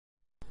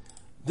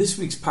This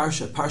week's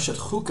Parsha, Parshat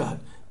Chukat,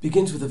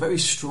 begins with a very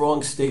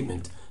strong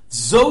statement.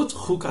 Zot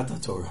Chukat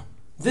HaTorah.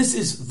 This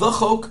is the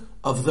chok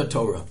of the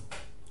Torah.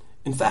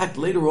 In fact,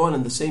 later on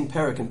in the same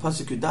parak in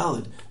Pasuk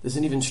Yudalid, there's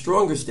an even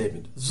stronger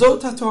statement. Zot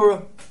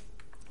HaTorah.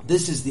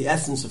 This is the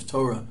essence of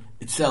Torah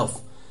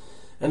itself.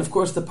 And of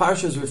course, the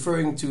Parsha is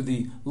referring to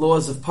the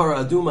laws of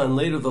Para Aduma and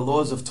later the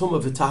laws of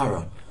Tumah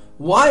V'Tahara.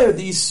 Why are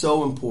these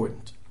so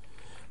important?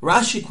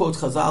 Rashi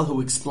quotes Chazal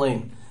who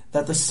explain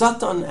that the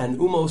Satan and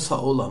Umos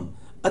HaOlam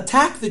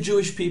attack the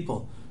Jewish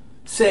people,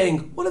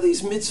 saying, what are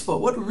these mitzvot?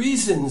 What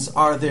reasons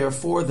are there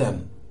for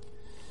them?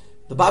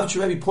 The Babich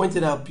Rebbe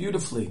pointed out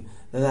beautifully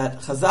that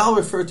Chazal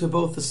referred to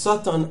both the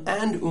Satan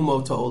and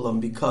Umot HaOlam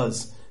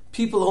because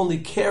people only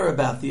care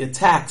about the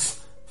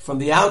attacks from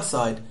the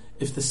outside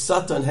if the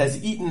Satan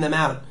has eaten them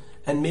out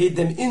and made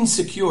them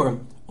insecure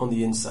on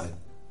the inside.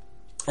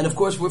 And of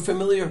course, we're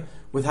familiar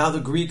with how the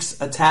Greeks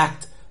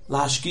attacked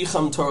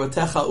Lashkicham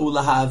Toratecha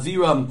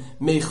Ulaha'aviram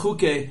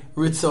Mechuke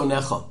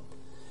Ritzonecha.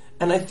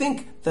 And I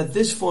think that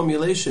this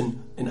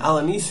formulation in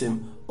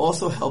Alanisim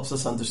also helps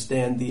us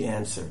understand the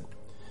answer.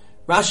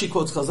 Rashi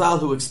quotes Chazal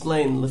who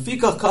explain,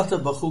 Lefika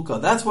katav b'chuka,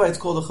 that's why it's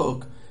called a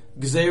chok,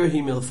 Gzeira hi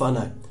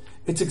milfanai.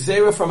 It's a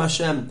gzeira from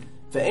Hashem,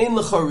 ve'ein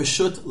lecha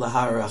reshut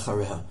lahar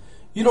achareha.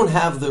 You don't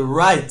have the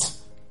right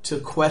to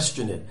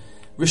question it.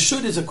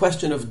 Reshut is a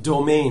question of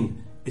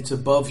domain. It's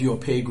above your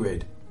pay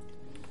grade.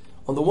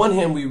 On the one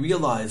hand, we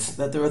realize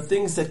that there are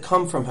things that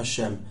come from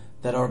Hashem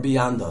that are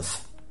beyond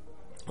us.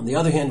 On the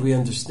other hand, we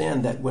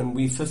understand that when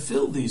we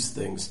fulfill these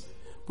things,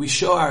 we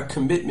show our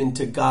commitment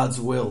to God's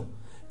will.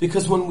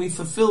 Because when we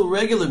fulfill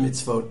regular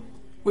mitzvot,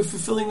 we're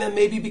fulfilling them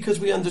maybe because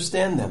we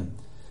understand them.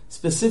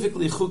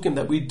 Specifically, chukim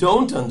that we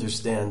don't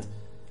understand,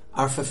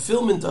 our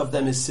fulfillment of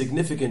them is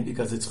significant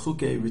because it's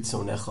chukei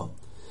ritzonecha.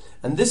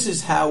 And this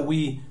is how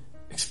we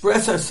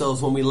express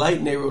ourselves when we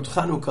light Neirot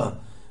Chanukah.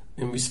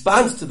 In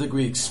response to the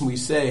Greeks, we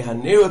say,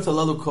 HaNeirot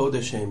halalu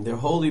kodeshem, they're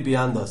holy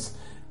beyond us.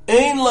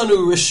 Ein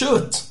lanu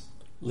reshut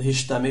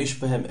lehishtamesh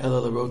behem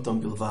ela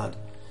lerotam bilvad.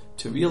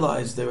 To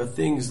realize there are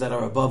things that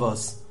are above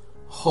us,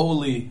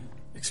 holy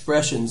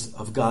expressions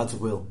of God's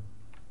will.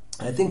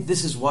 And I think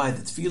this is why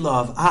the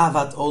tefillah of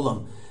Ahavat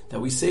Olam that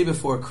we say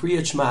before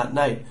Kriyat Shema at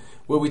night,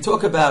 where we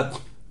talk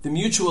about the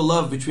mutual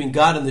love between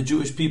God and the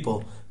Jewish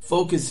people,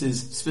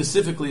 focuses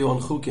specifically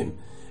on chukim.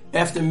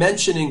 After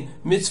mentioning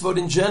mitzvot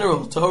in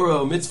general, Torah,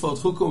 mitzvot,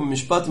 chukum,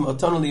 mishpatim,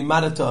 otanu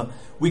limadata,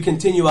 we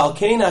continue, Al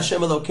kein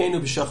Hashem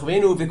Elokeinu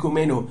b'shachvenu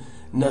v'kumenu,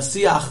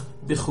 nasiach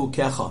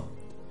b'chukecha.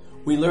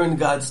 We learn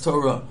God's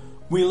Torah.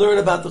 We learn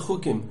about the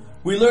chukim.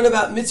 We learn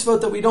about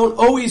mitzvot that we don't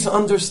always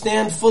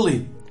understand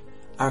fully.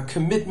 Our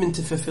commitment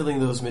to fulfilling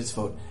those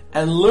mitzvot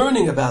and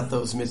learning about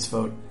those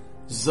mitzvot,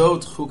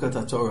 Zot Chukat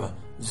HaTorah,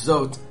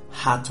 Zot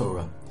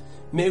HaTorah.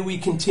 May we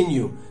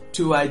continue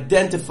to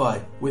identify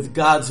with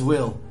God's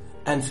will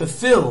and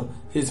fulfill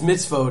His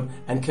mitzvot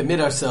and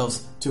commit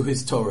ourselves to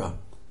His Torah.